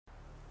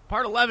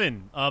Part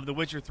 11 of the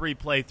Witcher 3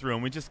 playthrough,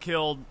 and we just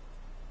killed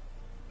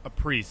a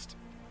priest,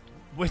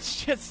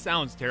 which just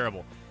sounds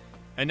terrible.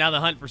 And now the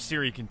hunt for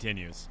Ciri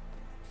continues.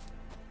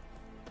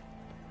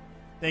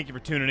 Thank you for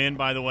tuning in,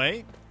 by the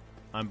way.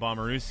 I'm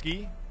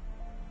Bomberuski.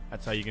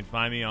 That's how you can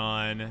find me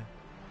on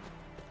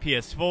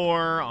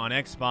PS4, on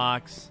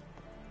Xbox,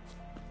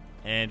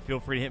 and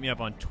feel free to hit me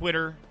up on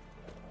Twitter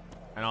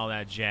and all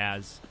that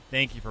jazz.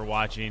 Thank you for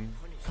watching.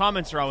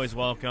 Comments are always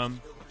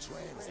welcome.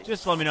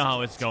 Just let me know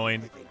how it's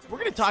going. We're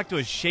going to talk to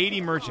a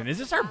shady merchant. Is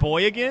this our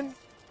boy again?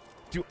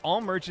 Do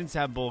all merchants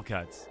have bull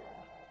cuts?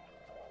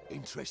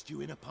 Interest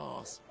you in a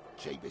pass?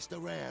 Cheapest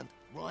around,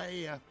 right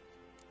here.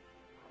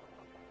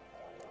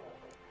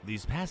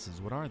 These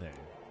passes, what are they?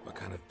 What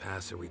kind of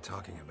pass are we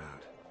talking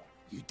about?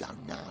 You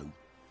don't know.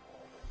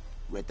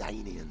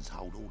 Redanians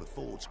hold all the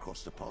fords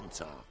across the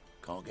Pontar.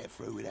 Can't get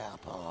through without a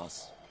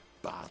pass.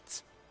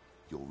 But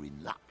you're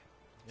in luck.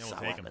 Yeah, we'll So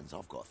take 'em. happens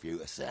I've got a few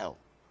to sell.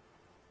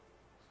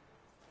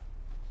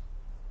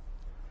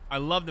 I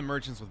love the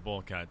merchants with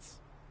bowl cuts.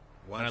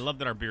 What? And I love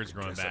that our beard's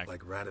growing Dress back. up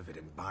like Radovid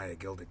and buy a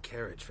gilded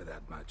carriage for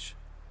that much.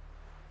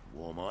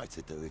 What am I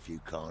to do if you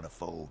can't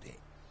afford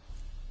it?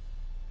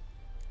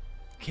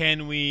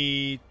 Can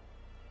we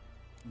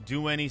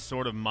do any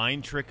sort of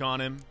mind trick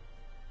on him?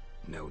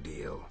 No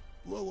deal.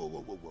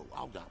 Whoa,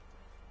 hold up.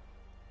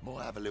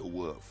 Might have a little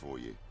work for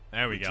you.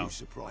 There we go. Reduce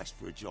the price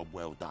for a job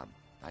well done,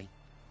 eh?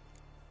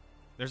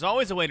 There's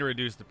always a way to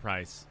reduce the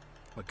price.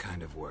 What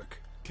kind of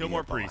work? Kill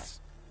more Nearby,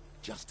 priests.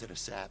 Just to the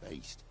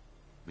southeast.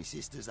 My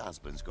sister's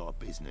husband's got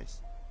a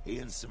business. He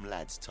and some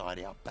lads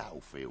tidy up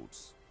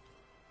battlefields.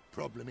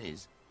 Problem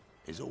is,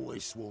 there's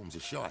always swarms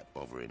of shite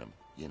bothering them.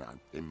 You know,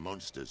 them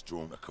monsters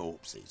drawn to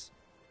corpses.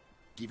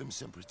 Give them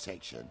some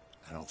protection,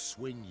 and I'll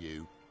swing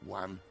you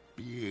one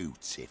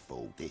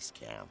beautiful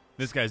discount.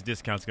 This guy's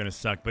discount's going to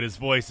suck, but his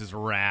voice is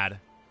rad.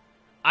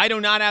 I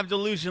do not have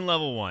delusion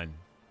level 1.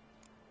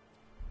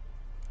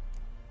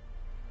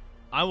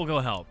 I will go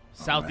help.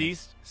 All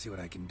Southeast. right. See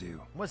what I can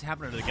do. What's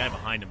happening to the guy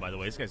behind him, by the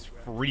way? This guy's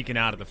freaking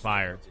out at the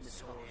fire.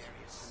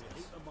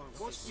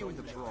 What's you in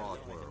the broad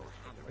world?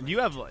 You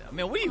have,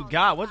 man, what do you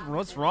got?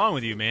 What's wrong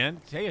with you,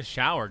 man? Take a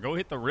shower. Go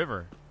hit the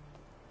river.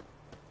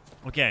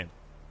 Okay.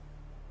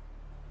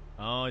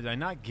 Oh, did I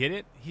not get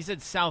it? He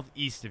said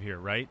southeast of here,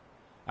 right?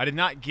 I did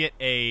not get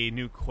a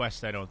new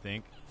quest, I don't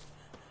think.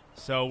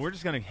 So we're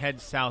just going to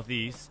head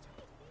southeast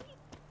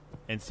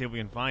and see if we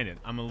can find it.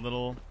 I'm a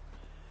little...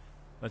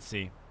 Let's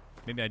see.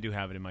 Maybe I do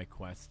have it in my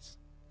quests.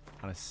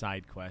 On a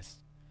side quest.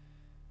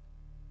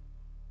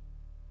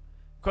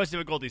 Quest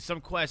difficulty. Some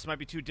quests might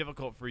be too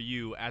difficult for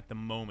you at the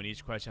moment.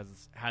 Each quest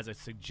has a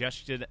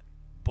suggested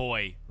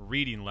boy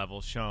reading level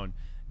shown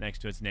next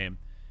to its name.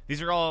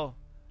 These are all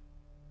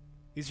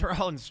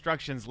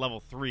instructions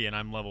level 3, and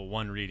I'm level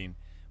 1 reading.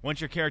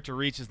 Once your character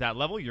reaches that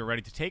level, you're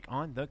ready to take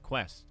on the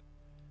quest.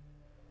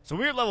 So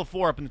we're at level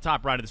 4 up in the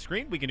top right of the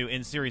screen. We can do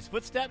In-Series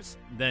Footsteps,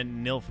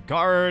 then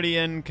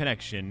Nilfgaardian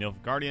Connection,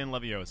 Nilfgaardian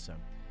Leviosa.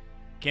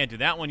 Can't do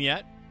that one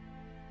yet.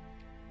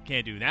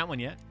 Can't do that one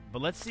yet.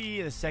 But let's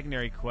see the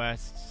secondary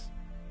quests.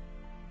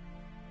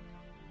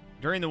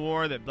 During the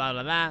war that blah,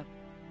 blah, blah.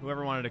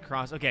 Whoever wanted to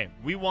cross. Okay,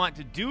 we want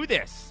to do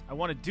this. I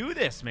want to do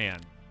this, man.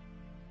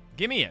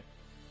 Give me it.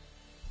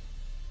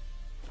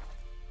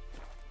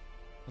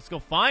 Let's go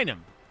find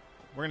him.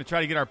 We're going to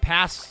try to get our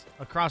pass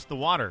across the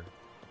water.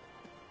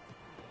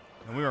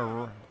 And we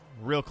were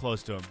real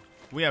close to him.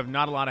 We have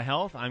not a lot of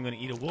health. I'm going to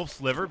eat a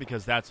wolf's liver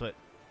because that's what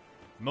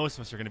most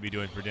of us are going to be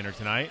doing for dinner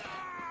tonight.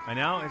 And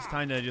now it's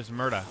time to just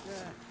murder.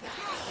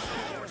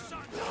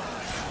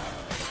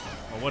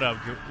 Oh, what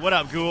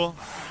up, ghoul?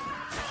 I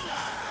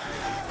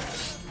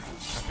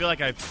feel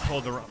like I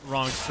pulled the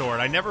wrong sword.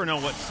 I never know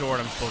what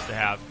sword I'm supposed to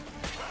have.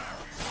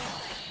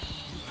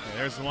 Okay,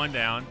 there's the one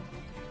down.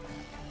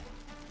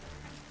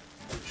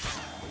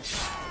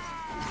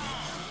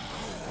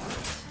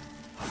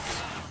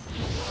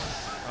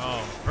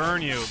 Oh,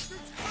 burn you.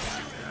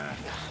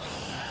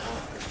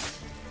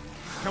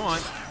 Come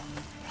on.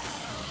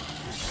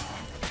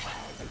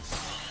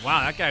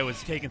 Wow, that guy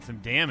was taking some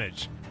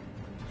damage.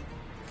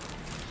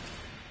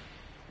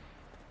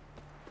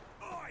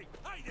 Oi,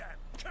 hey there,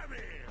 come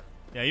here.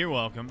 Yeah, you're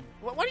welcome.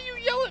 Why do you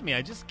yell at me?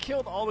 I just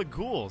killed all the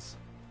ghouls.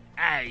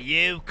 Hey,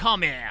 you,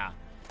 come here.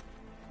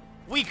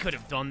 We could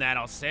have done that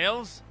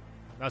ourselves.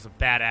 That was a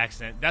bad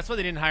accent. That's why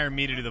they didn't hire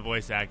me to do the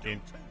voice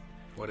acting.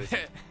 What is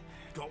it?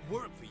 Got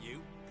work for you,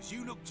 because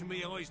you look to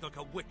me eyes like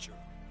a witcher.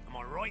 Am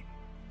I right?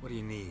 What do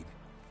you need?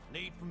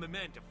 Need from the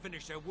men to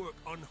finish their work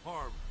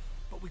unharmed.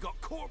 But we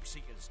got corpse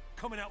eaters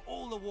coming out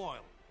all the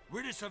while.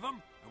 Rid us of them,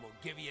 and we'll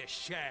give you a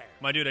share.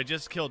 My dude, I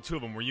just killed 2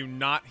 of them. Were you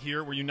not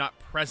here? Were you not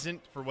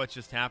present for what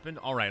just happened?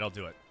 All right, I'll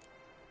do it.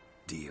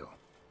 Deal.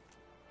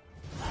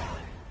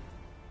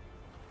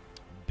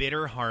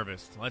 Bitter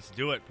harvest. Let's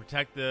do it.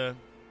 Protect the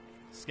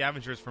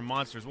scavengers from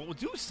monsters. Well, we'll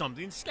do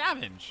something.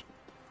 Scavenge.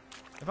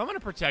 If I'm going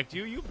to protect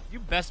you, you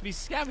best be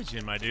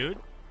scavenging, my dude.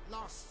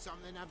 Lost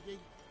something, have you?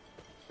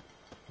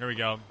 Here we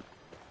go.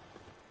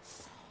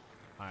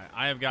 Alright,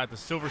 I have got the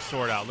silver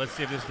sword out. Let's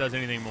see if this does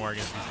anything more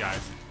against these guys.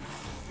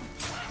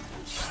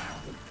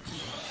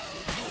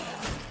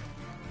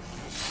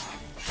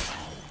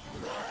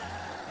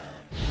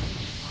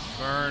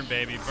 Burn,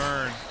 baby,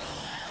 burn.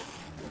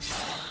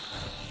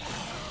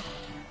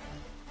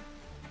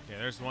 Okay,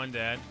 there's one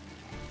dead.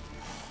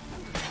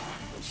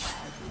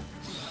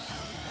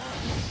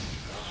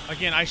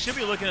 Again, I should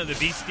be looking at the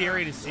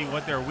bestiary to see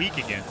what they're weak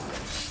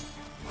against.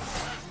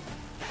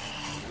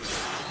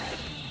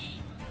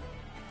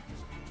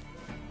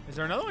 Is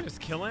there another one just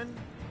killing?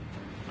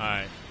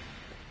 Alright.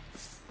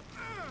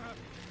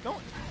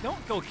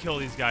 Don't go kill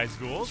these guys,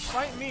 ghouls.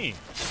 Fight me.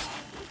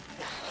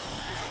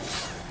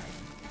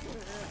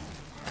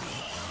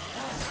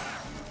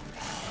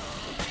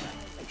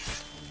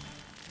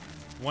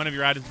 One of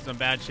your items is in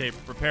bad shape.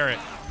 Repair it.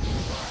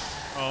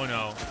 Oh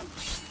no.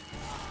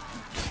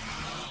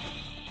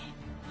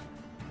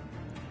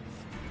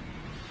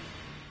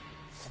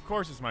 Of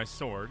course it's my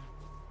sword.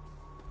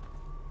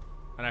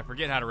 And I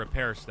forget how to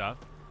repair stuff.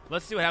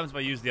 Let's see what happens if I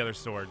use the other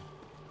sword.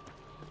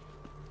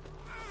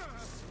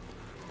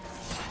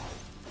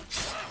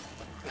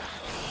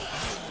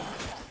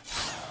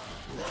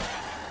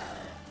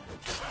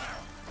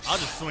 I'll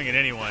just swing at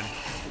anyone.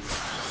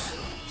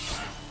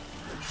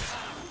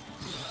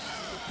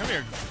 Come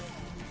here.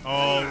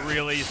 Oh,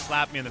 really? You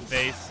slapped me in the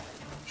face.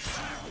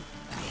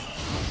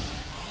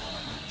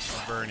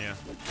 I'll burn you.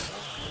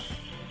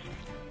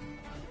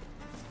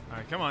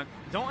 Alright, come on.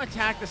 Don't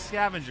attack the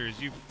scavengers,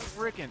 you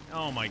frickin'...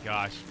 Oh my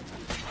gosh.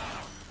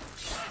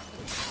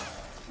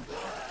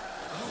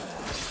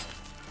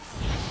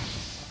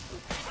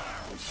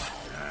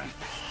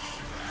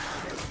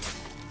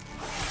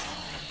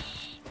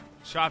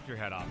 Chop your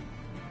head off.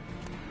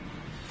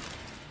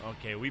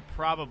 Okay, we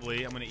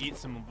probably... I'm going to eat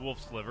some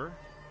wolf's liver.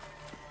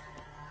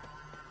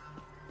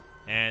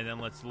 And then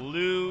let's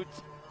loot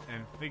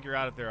and figure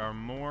out if there are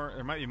more...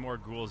 There might be more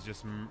ghouls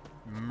just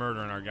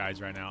murdering our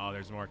guys right now. Oh,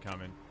 there's more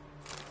coming.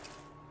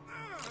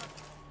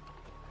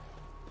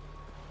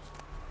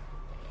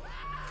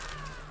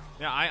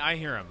 Yeah, I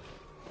hear them.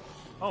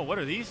 Oh, what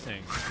are these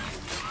things?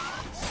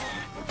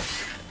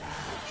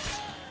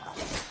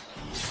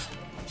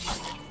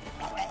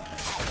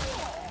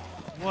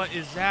 What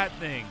is that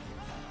thing?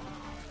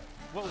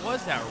 What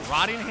was that?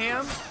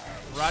 Rottingham?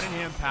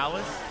 Rottingham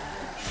Palace?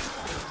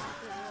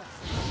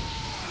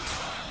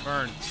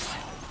 Burn.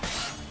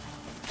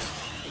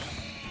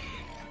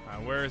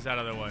 Alright, where is that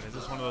other one? Is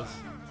this one of those?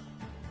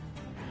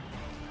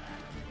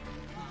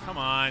 Come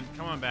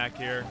on back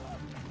here.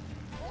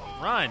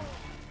 Run!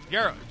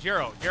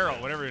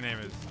 Geralt, whatever your name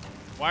is.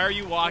 Why are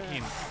you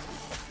walking?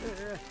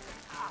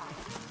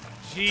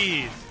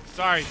 Jeez.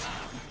 Sorry,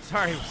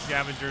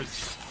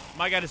 scavengers.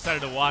 My guy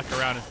decided to walk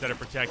around instead of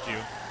protect you.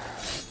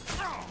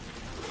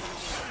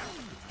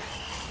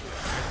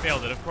 I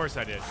failed it, of course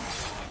I did.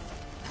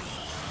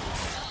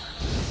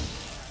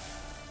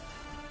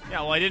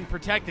 Yeah, well, I didn't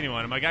protect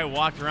anyone. My guy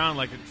walked around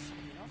like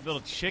a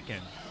little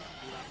chicken.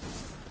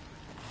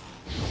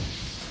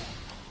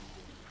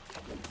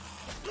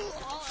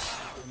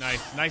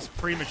 Nice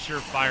premature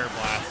fire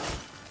blast.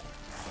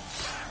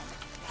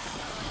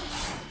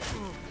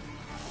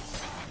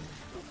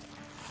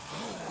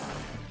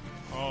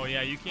 Oh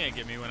yeah, you can't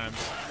get me when I'm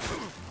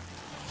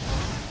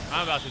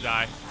about to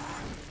die.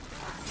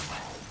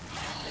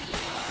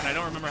 And I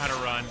don't remember how to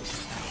run.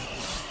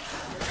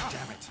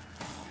 Damn it.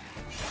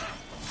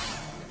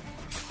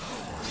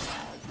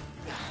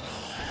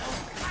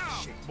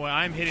 Boy,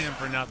 I'm hitting him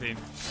for nothing.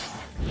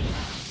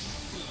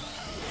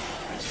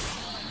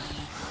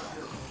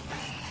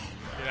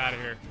 Get out of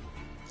here.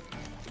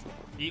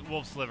 Eat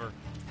wolf's liver.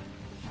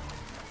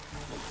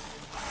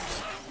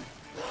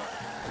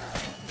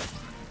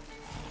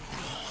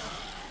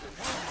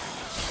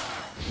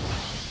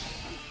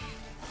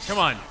 Come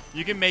on,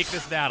 you can make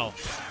this battle.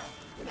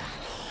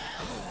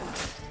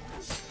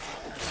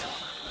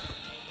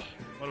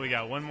 What do we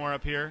got? One more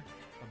up here.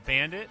 A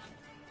bandit.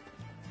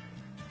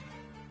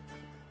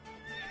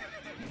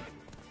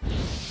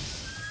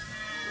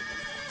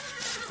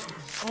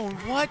 Oh,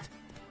 what?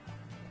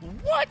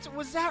 What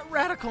was that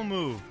radical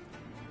move?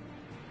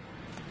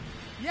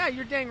 Yeah,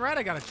 you're dang right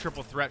I got a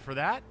triple threat for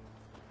that.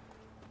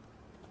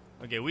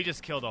 Okay, we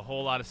just killed a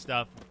whole lot of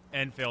stuff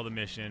and failed the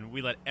mission.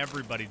 We let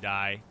everybody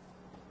die.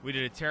 We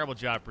did a terrible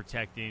job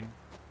protecting.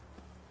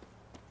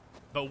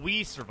 But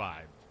we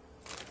survived.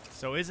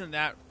 So isn't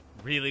that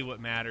really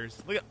what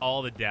matters? Look at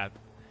all the death.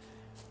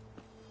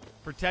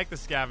 Protect the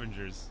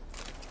scavengers.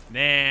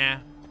 Nah,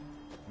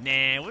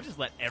 we'll just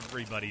let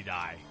everybody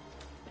die.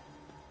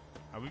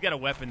 We've got a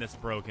weapon that's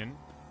broken.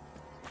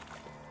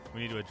 We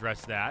need to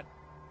address that.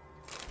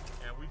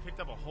 And we picked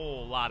up a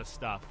whole lot of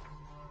stuff.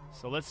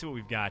 So let's see what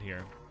we've got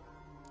here.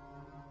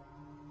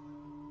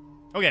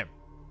 Okay.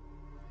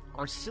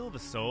 Our Seal of the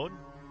Sword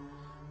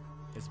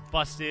is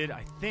busted,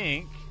 I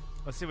think.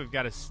 Let's see if we've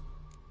got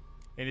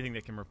anything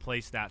that can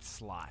replace that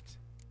slot.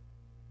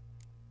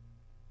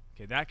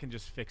 Okay, that can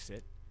just fix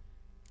it.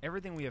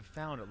 Everything we have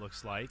found, it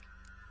looks like,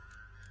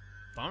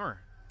 bummer,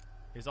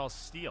 is all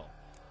steel.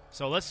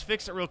 So let's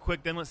fix it real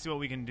quick, then let's see what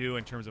we can do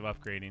in terms of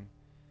upgrading.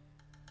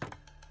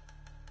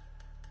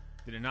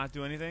 Did it not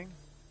do anything?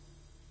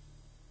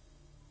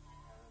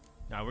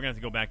 No, we're going to have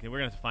to go back. We're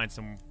going to have to find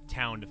some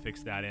town to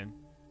fix that in.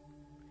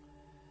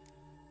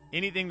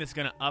 anything that's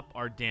going to up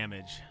our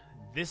damage.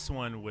 This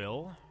one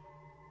will,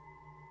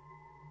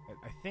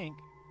 I think,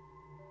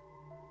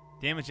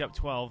 damage up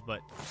 12,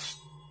 but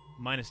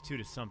 -2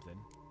 to something.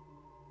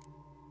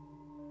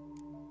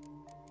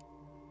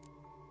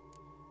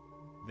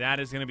 That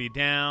is going to be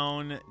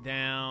down,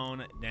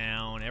 down,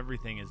 down.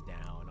 Everything is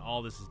down.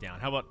 All this is down.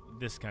 How about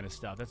this kind of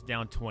stuff? That's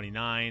down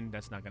 29.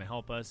 That's not going to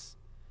help us.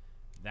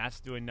 That's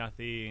doing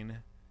nothing.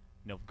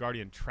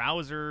 Nilfgaardian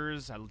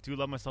trousers. I do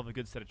love myself a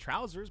good set of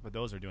trousers, but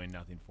those are doing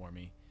nothing for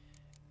me.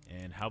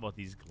 And how about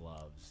these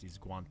gloves? These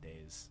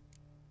guantes.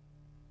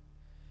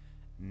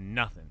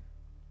 Nothing.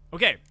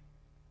 Okay.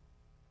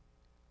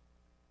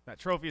 That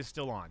trophy is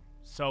still on.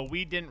 So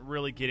we didn't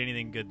really get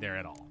anything good there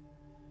at all.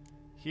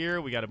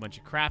 Here we got a bunch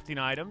of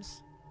crafting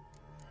items.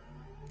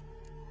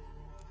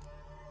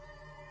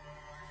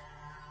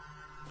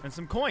 And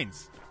some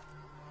coins.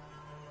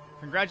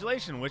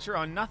 Congratulations, Witcher,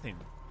 on nothing.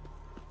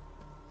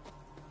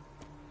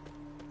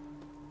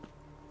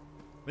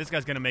 This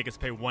guy's going to make us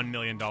pay $1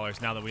 million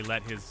now that we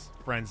let his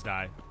friends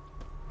die.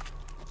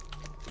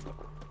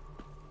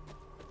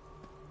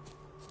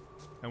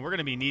 And we're going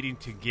to be needing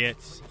to get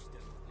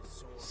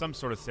some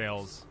sort of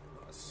sales.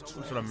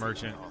 Some sort of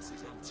merchant.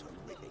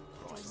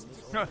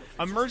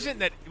 A merchant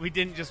that we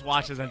didn't just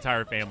watch his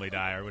entire family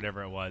die or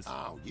whatever it was.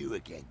 Oh, you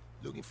again.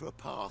 Looking for a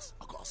pass?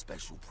 I got a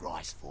special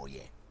price for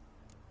you.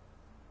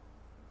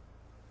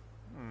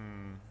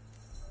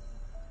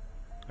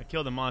 I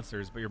killed the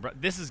monsters, but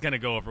this is going to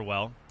go over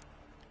well.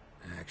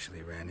 I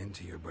actually ran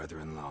into your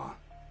brother-in-law.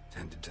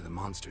 Tended to the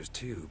monsters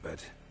too,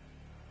 but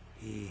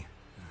he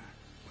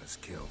was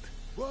killed.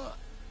 What?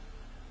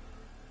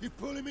 You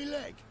pulling me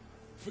leg?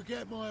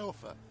 Forget my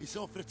offer. It's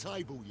off the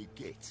table, you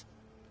git.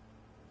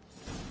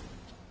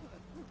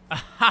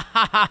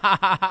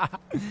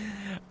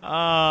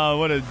 Oh,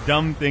 what a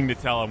dumb thing to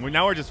tell him.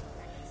 Now we're just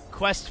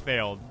quest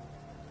failed.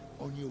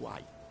 On your way.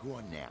 Go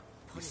on now.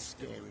 You're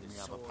scaring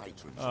the other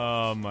patrons.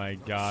 Oh my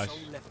gosh.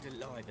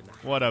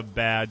 What a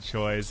bad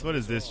choice. What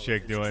is this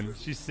chick doing?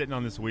 She's sitting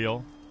on this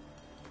wheel.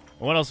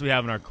 What else do we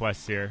have in our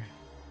quests here?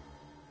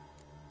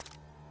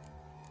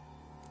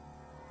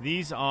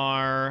 These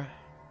are...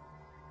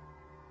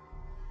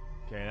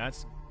 Okay,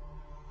 that's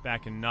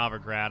back in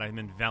Novigrad. I'm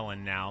in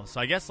Velen now.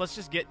 So I guess let's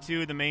just get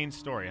to the main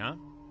story, huh?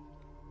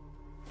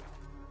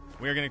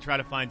 We're going to try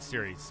to find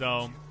Ciri.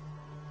 So...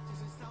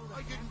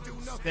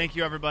 Thank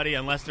you, everybody.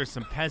 Unless there's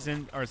some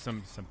peasant or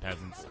some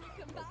peasants.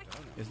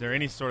 Is there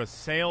any sort of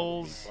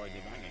sales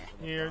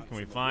here? Can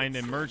we find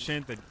a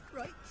merchant that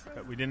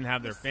we didn't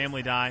have their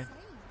family die?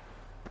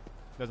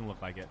 Doesn't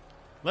look like it.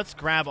 Let's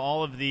grab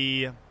all of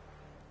the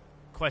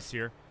quests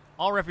here.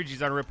 All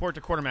refugees are to report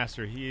to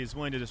quartermaster. He is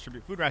willing to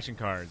distribute food ration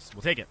cards.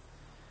 We'll take it.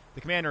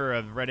 The commander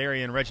of Red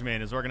Aryan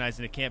Regiment is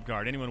organizing a camp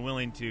guard. Anyone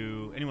wanting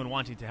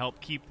to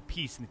help keep the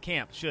peace in the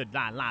camp should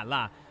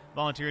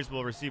Volunteers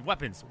will receive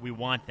weapons. We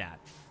want that.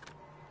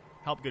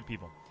 Help good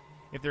people.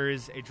 If there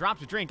is a drop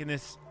to drink in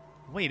this...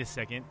 Wait a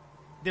second.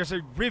 There's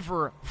a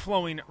river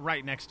flowing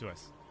right next to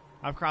us.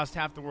 I've crossed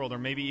half the world, or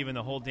maybe even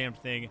the whole damn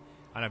thing,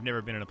 and I've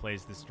never been in a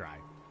place this dry.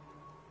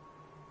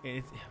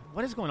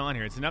 What is going on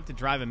here? It's enough to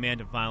drive a man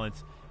to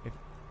violence. If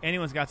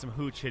anyone's got some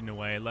hooch hidden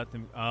away, let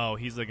them... Oh,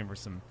 he's looking for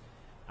some...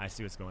 I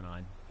see what's going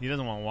on. He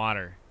doesn't want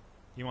water.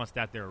 He wants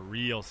that there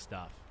real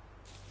stuff.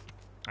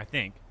 I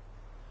think.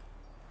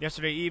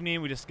 Yesterday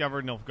evening, we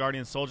discovered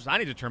Nilfgaardian soldiers. I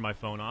need to turn my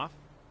phone off.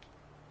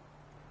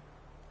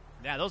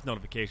 Yeah, those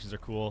notifications are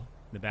cool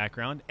in the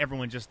background.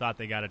 Everyone just thought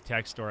they got a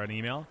text or an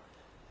email.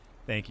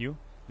 Thank you.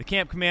 The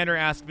camp commander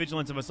asked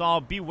vigilance of us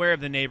all. Beware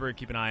of the neighbor and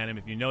keep an eye on him.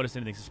 If you notice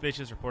anything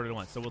suspicious, report it at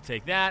once. So we'll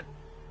take that.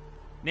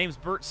 Name's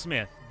Bert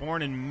Smith,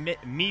 born in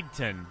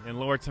Meadton in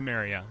Lower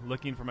Temeria,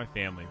 looking for my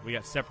family. We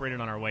got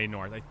separated on our way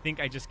north. I think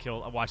I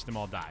watched them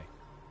all die.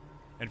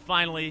 And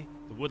finally,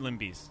 the woodland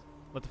beast.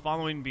 Let the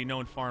following be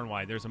known far and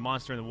wide. There's a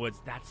monster in the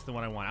woods. That's the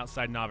one I want.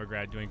 Outside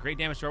Novigrad, doing great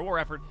damage to our war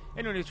effort.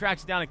 Anyone who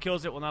tracks it down and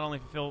kills it will not only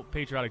fulfill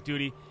patriotic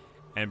duty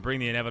and bring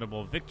the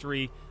inevitable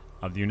victory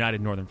of the United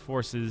Northern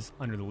Forces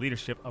under the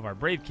leadership of our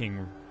brave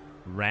king,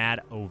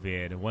 Rad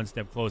Ovid, one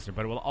step closer,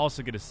 but it will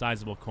also get a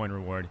sizable coin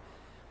reward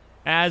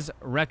as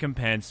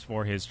recompense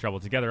for his trouble.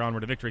 Together, onward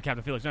to victory.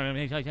 Captain Felix.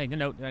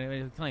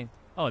 No, claim.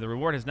 Oh, the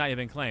reward has not yet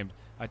been claimed.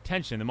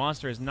 Attention, the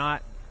monster is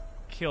not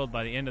killed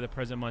by the end of the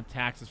present month.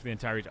 Taxes for the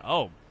entire region.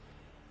 Oh.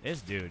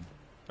 This dude.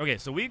 Okay,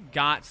 so we've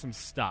got some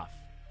stuff.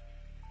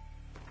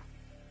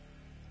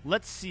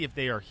 Let's see if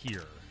they are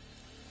here.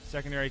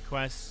 Secondary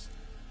quests.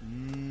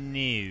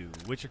 No.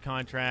 Witcher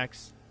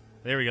contracts.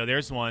 There we go.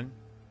 There's one.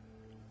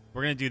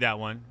 We're going to do that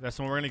one. That's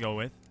the one we're going to go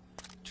with.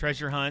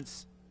 Treasure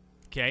hunts.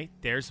 Okay,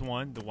 there's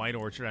one. The White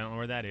Orchard. I don't know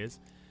where that is.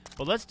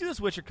 But let's do this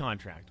Witcher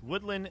contract.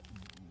 Woodland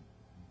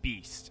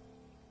Beast.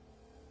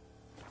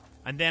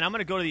 And then I'm going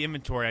to go to the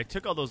inventory. I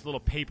took all those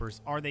little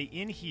papers. Are they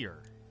in here?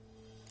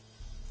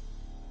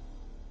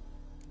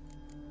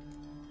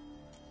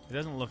 It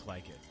doesn't look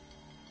like it.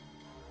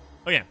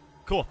 Oh, yeah.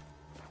 Cool.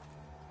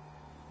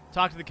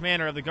 Talk to the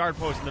commander of the guard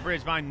post on the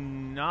bridge by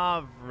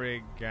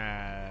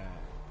Novigrad.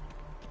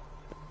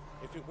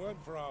 If it weren't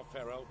for our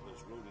fair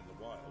elders ruling the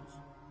wilds...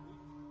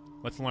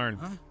 Let's learn.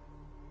 Huh?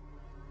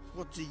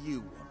 What do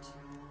you want?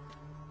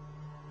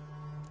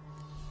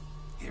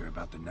 Hear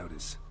about the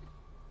notice.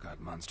 Got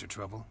monster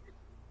trouble?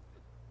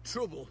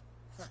 Trouble?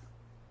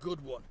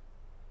 Good one.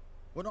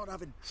 We're not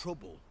having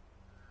trouble.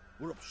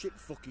 We're up shit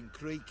fucking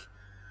creek.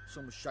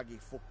 Some shaggy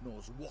fuck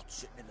knows what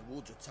sitting in the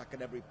woods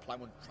attacking every plough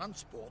and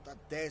transport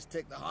that dares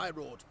take the high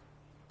road.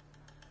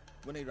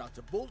 We're near out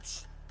to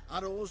bolts,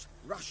 arrows,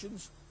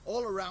 rations,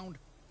 all around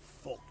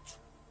fucked.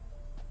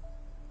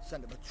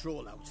 Sent a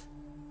patrol out.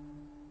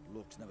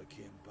 Blokes never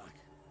came back.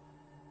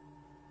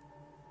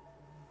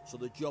 So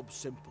the job's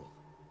simple.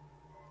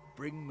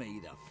 Bring me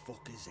the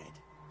fucker's head,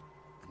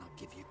 and I'll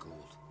give you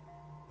gold.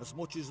 As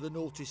much as the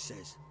notice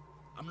says.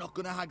 I'm not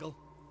gonna haggle.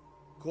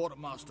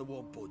 Quartermaster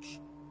won't budge.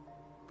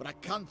 But I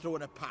can throw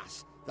in a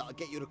pass that'll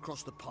get you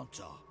across the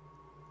Pontar.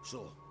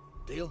 So,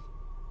 deal?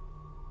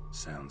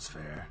 Sounds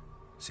fair.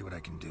 See what I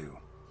can do.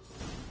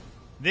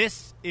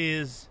 This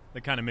is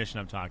the kind of mission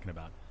I'm talking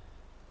about.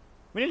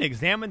 We need to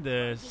examine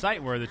the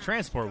site where the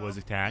transport was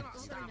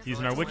attacked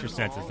using our Witcher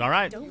senses. All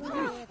right.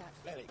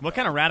 What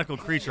kind of radical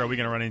creature are we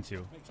going to run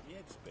into?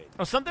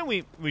 Oh, something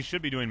we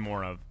should be doing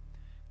more of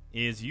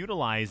is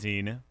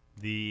utilizing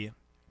the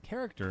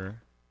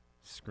character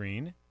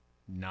screen,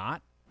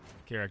 not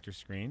character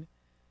screen,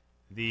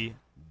 the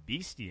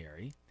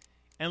bestiary,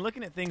 and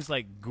looking at things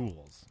like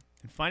ghouls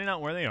and finding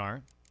out where they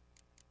are.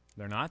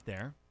 They're not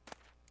there.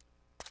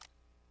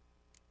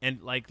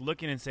 And like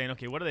looking and saying,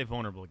 okay, what are they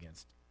vulnerable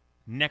against?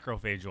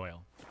 Necrophage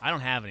oil. I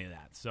don't have any of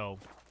that, so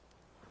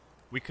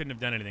we couldn't have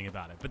done anything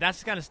about it. But that's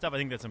the kind of stuff I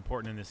think that's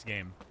important in this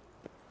game.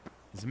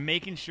 Is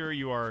making sure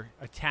you are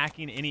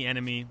attacking any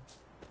enemy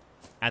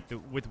at the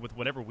with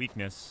whatever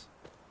weakness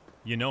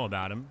you know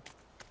about him.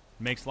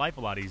 Makes life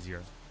a lot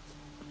easier.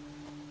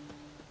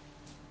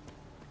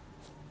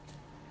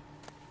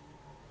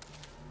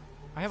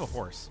 I have a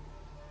horse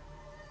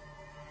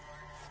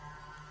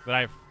that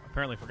I've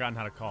apparently forgotten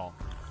how to call.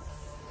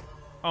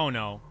 Oh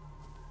no.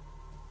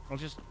 I'll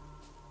just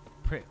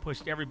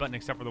push every button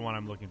except for the one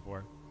I'm looking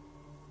for.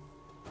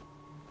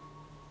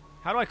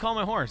 How do I call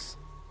my horse?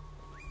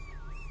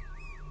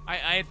 I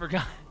had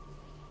forgotten.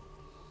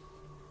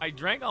 I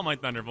drank all my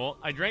Thunderbolt.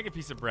 I drank a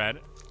piece of bread.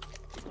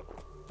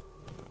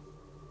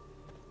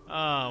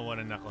 Oh, what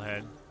a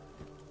knucklehead.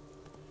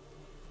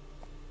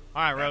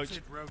 Alright, Roach. That's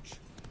it, Roach.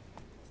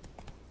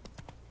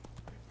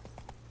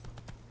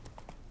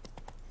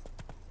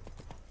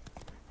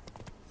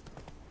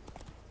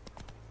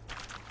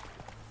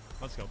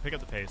 Let's go. Pick up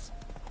the pace.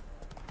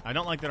 I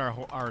don't like that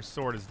our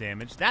sword is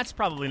damaged. That's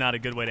probably not a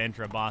good way to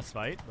enter a boss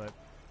fight, but...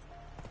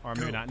 Or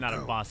maybe not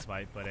a boss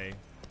fight, but a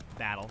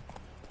battle.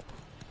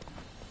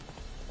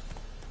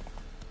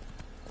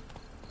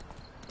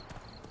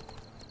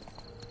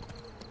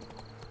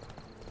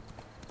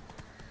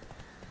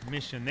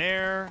 Mission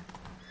there.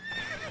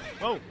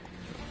 Whoa!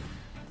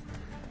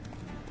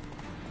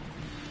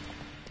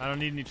 I don't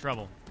need any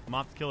trouble. I'm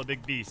off to kill a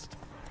big beast.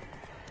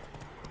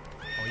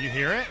 Oh, you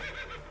hear it?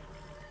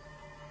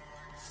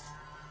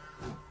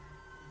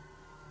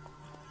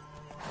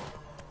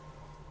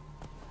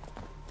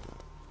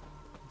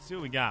 Let's see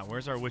what we got.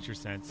 Where's our Witcher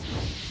sense?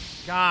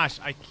 Gosh,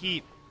 I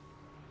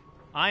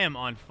am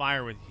on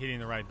fire with hitting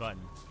the right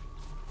button.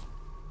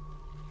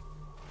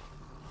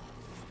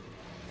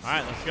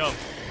 Alright, let's go.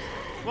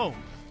 Whoa.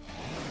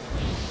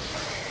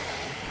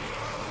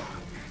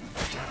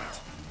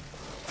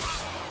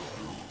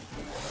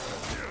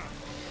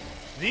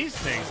 These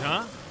things,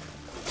 huh?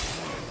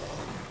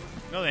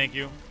 No, thank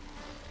you.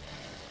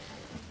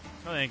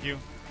 No, thank you.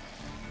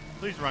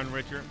 Please run,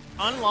 Richard.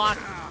 Unlock.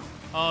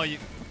 Oh, you...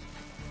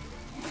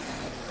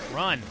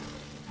 Run.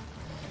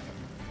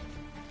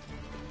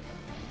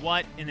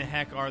 What in the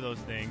heck are those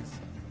things?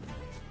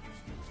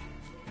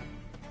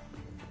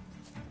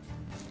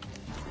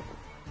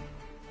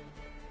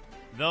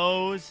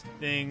 Those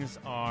things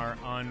are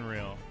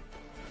unreal.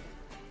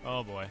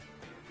 Oh boy.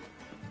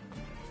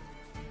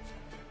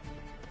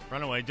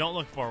 Run away. Don't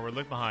look forward.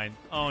 Look behind.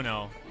 Oh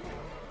no.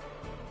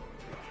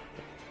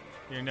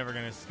 You're never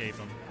going to escape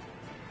them.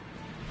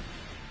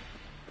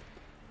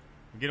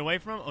 Get away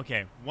from them?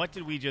 Okay. What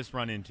did we just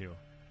run into?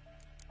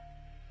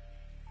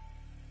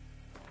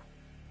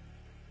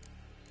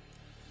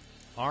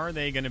 Are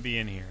they going to be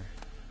in here?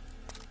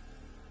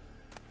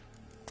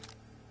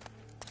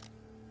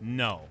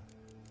 No.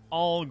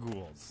 All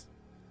ghouls.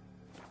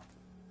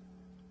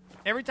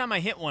 Every time I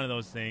hit one of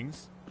those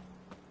things,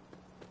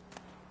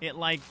 it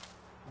like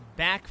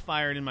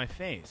backfired in my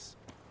face.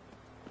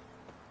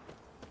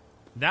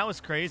 That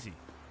was crazy.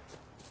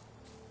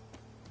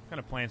 What kind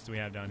of plants do we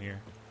have down here?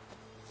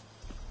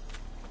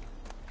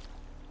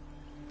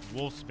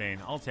 Wolfsbane.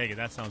 I'll take it.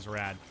 That sounds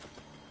rad.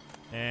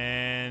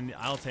 And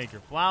I'll take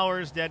your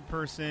flowers, dead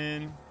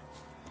person.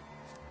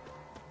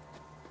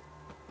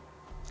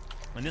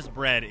 And this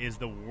bread is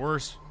the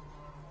worst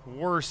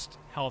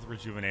health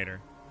rejuvenator.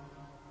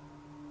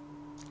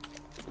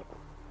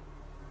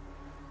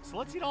 So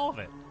let's eat all of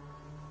it.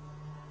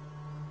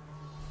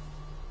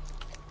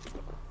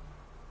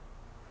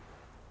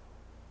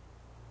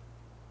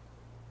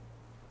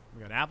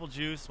 We got Apple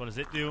juice, what does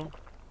it do?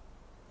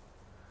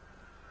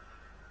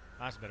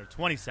 That's better.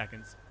 20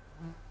 seconds.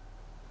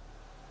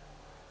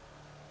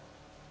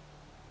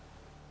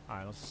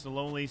 Alright, let's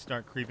slowly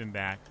start creeping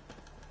back.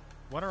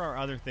 What are our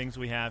other things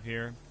we have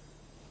here?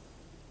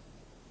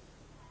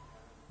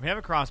 We have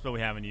a crossbow we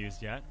haven't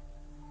used yet.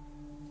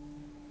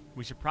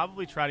 We should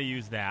probably try to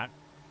use that.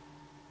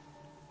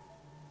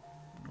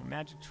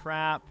 Magic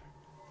trap.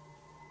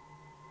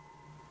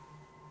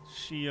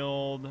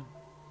 Shield.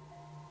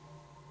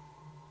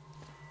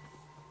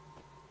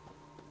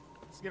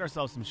 Let's get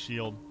ourselves some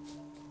shield.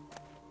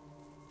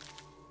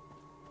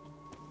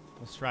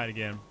 Let's try it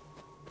again.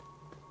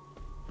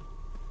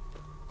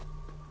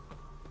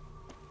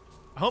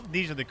 I hope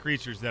these are the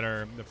creatures that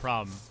are the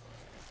problem.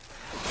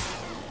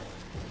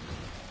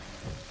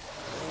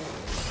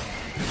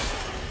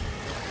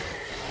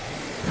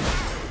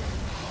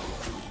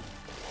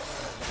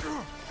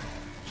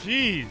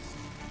 Jeez.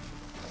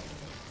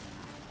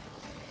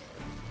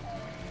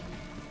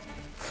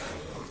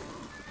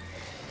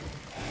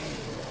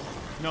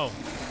 No.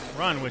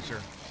 Run, Witcher.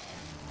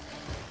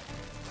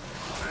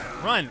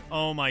 Run.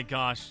 Oh my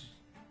gosh.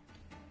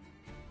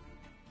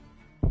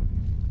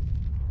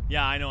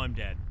 Yeah, I know I'm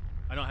dead.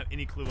 I don't have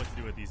any clue what to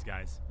do with these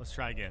guys. Let's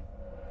try again.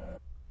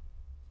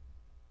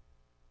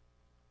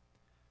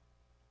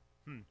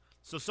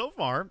 So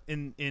far,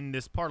 in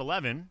this part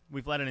 11,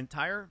 we've let an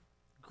entire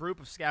group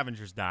of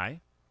scavengers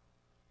die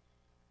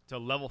to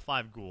level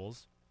 5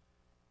 ghouls.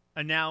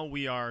 And now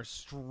we are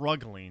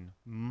struggling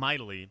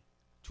mightily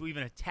to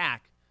even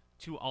attack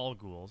 2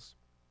 Alghouls.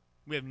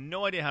 We have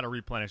no idea how to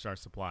replenish our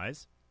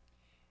supplies.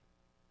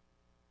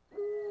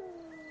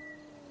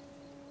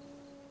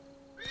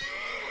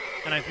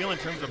 And I feel in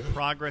terms of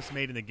progress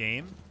made in the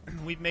game,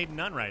 we've made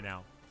none right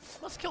now.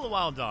 Let's kill a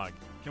wild dog.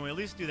 Can we at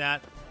least do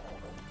that?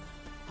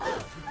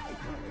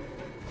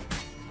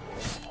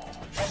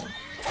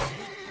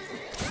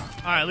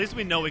 Alright, at least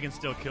we know we can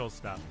still kill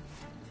stuff.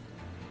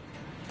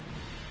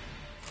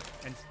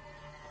 And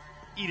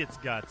eat its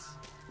guts.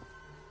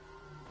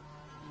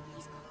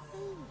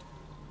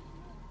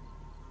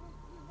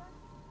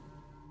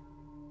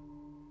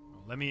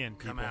 Let me in,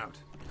 people. Come out.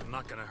 I'm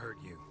not gonna hurt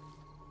you.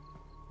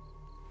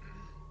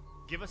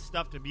 Give us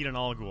stuff to beat an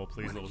Alghoul,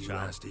 please, When little did you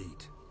child. last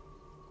eat?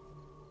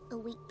 A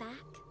week back.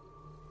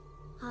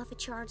 Half a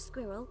charred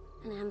squirrel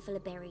and a handful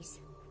of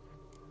berries.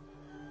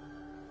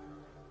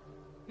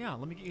 Yeah,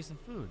 let me get you some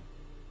food.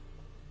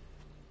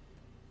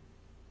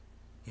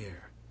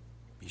 Here.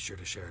 Be sure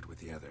to share it with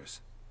the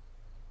others.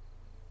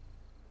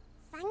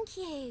 Thank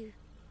you.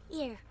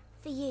 Here,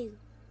 for you.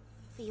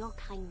 For your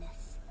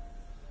kindness.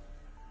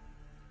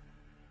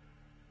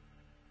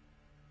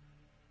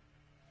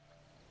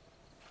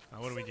 Now,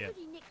 what do we get?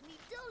 Somebody nicked me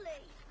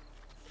dolly.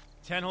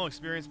 10 whole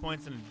experience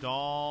points and a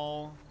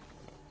doll.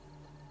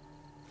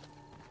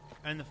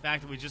 And the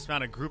fact that we just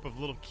found a group of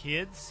little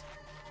kids.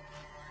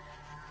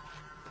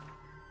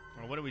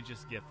 Or what did we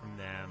just get from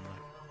them?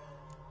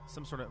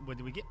 Some sort of... What,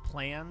 did we get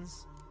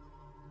plans?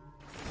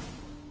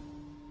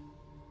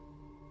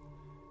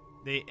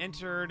 They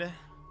entered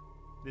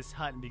this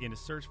hut and began to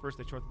search. First,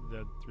 they tore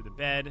through the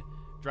bed.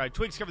 Dried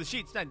twigs covered the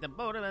sheets. They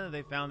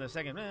found the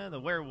second... the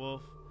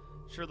werewolf.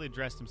 Surely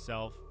dressed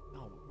himself.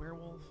 Oh,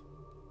 werewolf?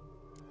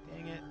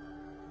 Dang it.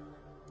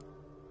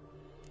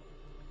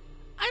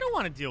 I don't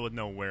want to deal with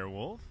no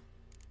werewolf.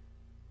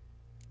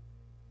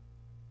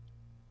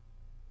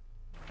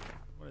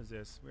 What is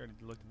this? We already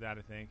looked at that,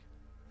 I think.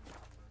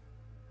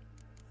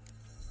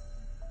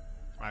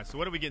 Alright, so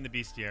what do we get in the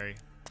bestiary?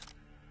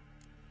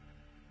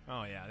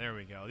 Oh, yeah, there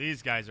we go.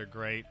 These guys are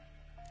great.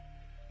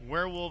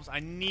 Werewolves,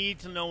 I need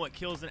to know what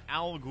kills an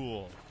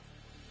Alghoul.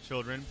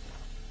 Children.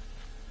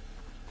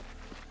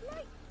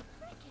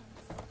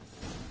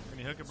 Can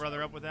you hook a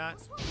brother up with that?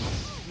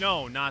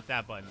 No, not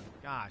that button.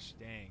 Gosh,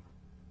 dang.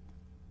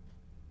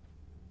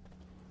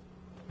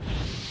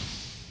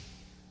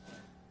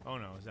 Oh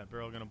no, is that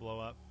barrel gonna blow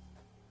up?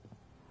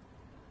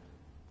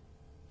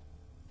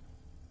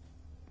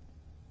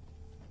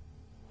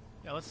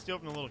 Yeah, let's steal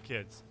from the little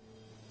kids.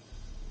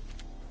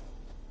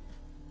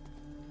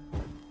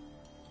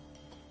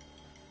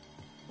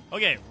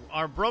 Okay,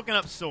 our broken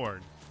up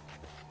sword.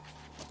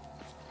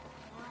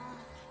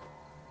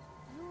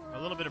 A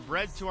little bit of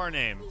bread to our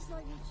name.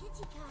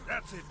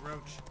 That's it,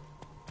 Roach.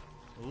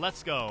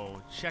 Let's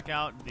go check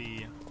out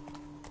the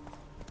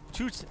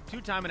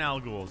two-time and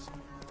Alghouls.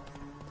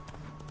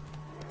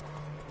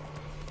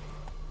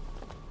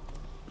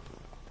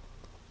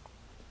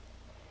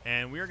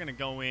 And we're going to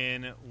go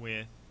in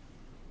with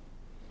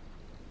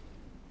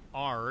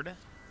Ard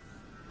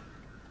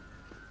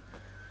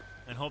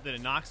and hope that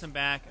it knocks them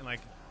back and,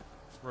 like,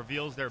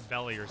 reveals their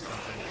belly or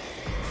something.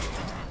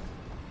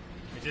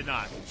 It did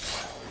not.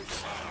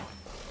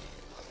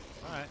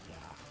 Alright.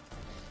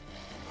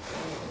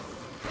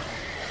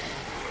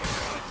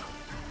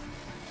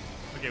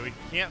 Okay, we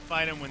can't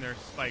fight them when their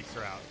spikes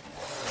are out.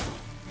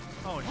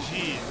 Oh,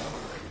 jeez.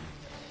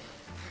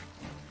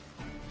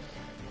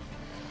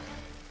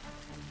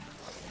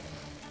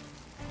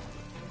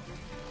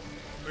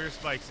 Put your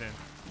spikes in.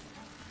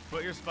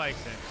 Put your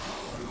spikes in.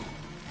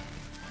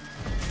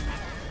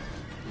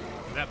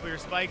 Gotta put your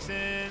spikes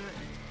in.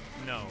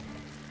 No.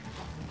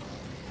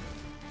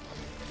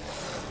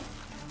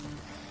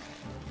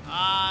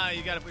 Ah,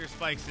 you gotta put your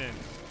spikes in.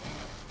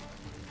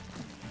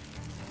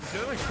 Is the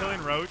other one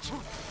killing Roach?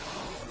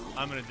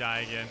 I'm gonna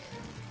die again.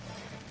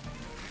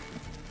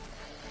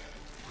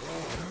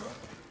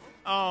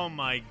 Oh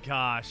my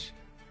gosh.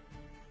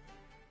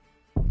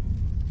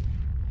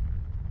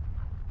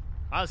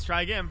 Let's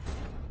try again.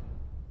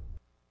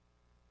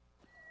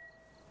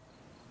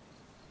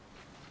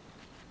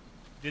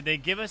 Did they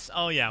give us...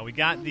 Oh, yeah, we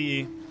got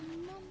the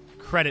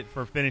credit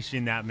for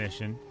finishing that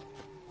mission.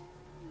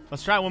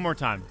 Let's try it one more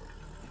time.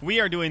 We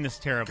are doing this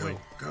terribly.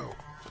 Go.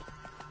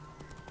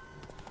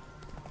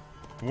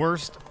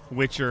 Worst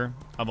Witcher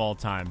of all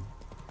time.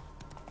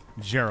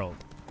 Geralt.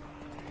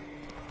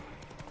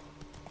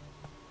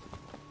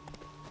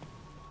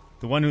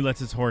 The one who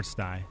lets his horse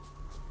die.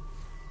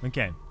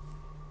 Okay.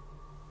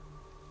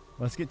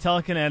 Let's get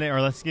telekinetic, or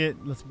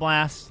let's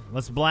blast.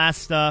 Let's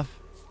blast stuff.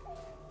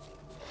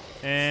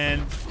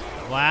 And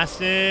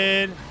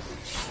blasted.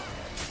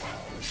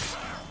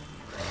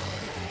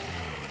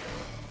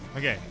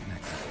 Okay.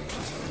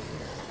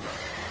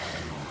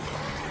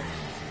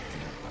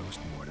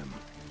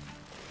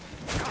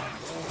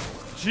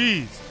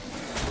 Jeez.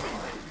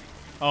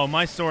 Oh,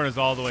 my sword is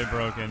all the way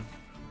broken.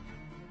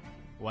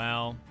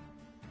 Well,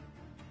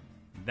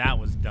 that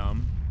was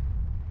dumb.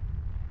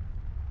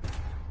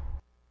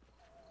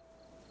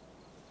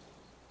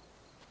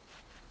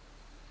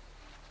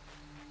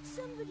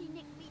 Somebody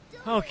nicked me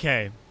down.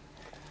 Okay.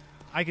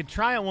 I could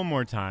try it one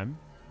more time.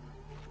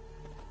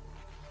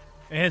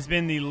 It has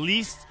been the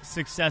least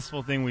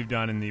successful thing we've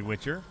done in The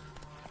Witcher.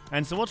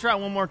 And so we'll try it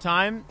one more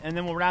time, and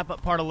then we'll wrap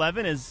up part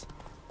 11 as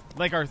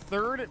like our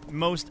third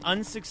most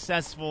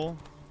unsuccessful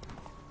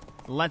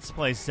Let's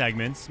Play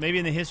segments, maybe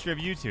in the history of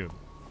YouTube.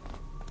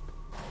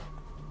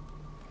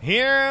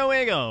 Here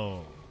we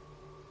go.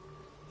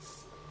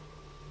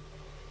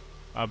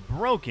 A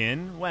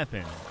broken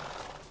weapon.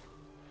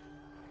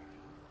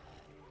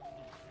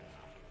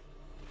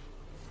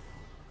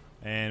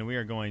 And we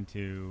are going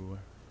to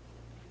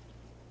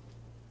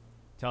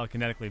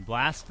telekinetically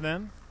blast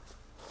them.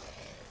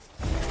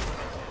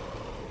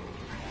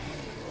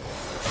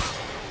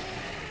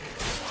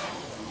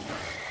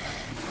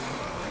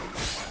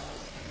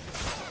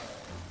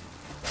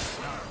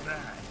 Not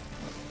bad.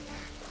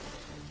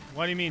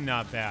 What do you mean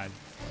not bad?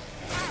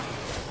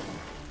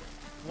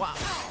 Wow.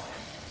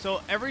 So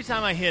every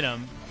time I hit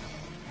him...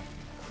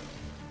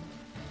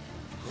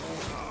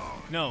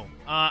 No.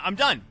 I'm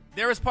done.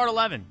 There is part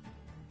 11.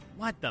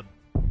 What the...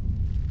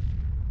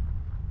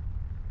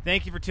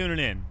 Thank you for tuning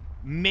in.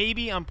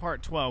 Maybe on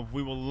part 12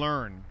 we will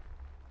learn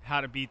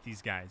how to beat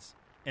these guys.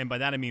 And by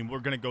that I mean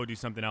we're going to go do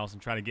something else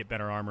and try to get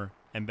better armor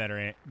and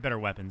better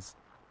weapons.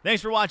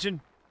 Thanks for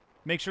watching.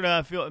 Make sure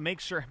to feel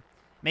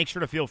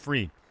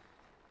free.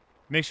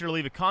 Make sure to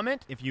leave a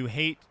comment if you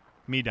hate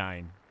me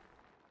dying.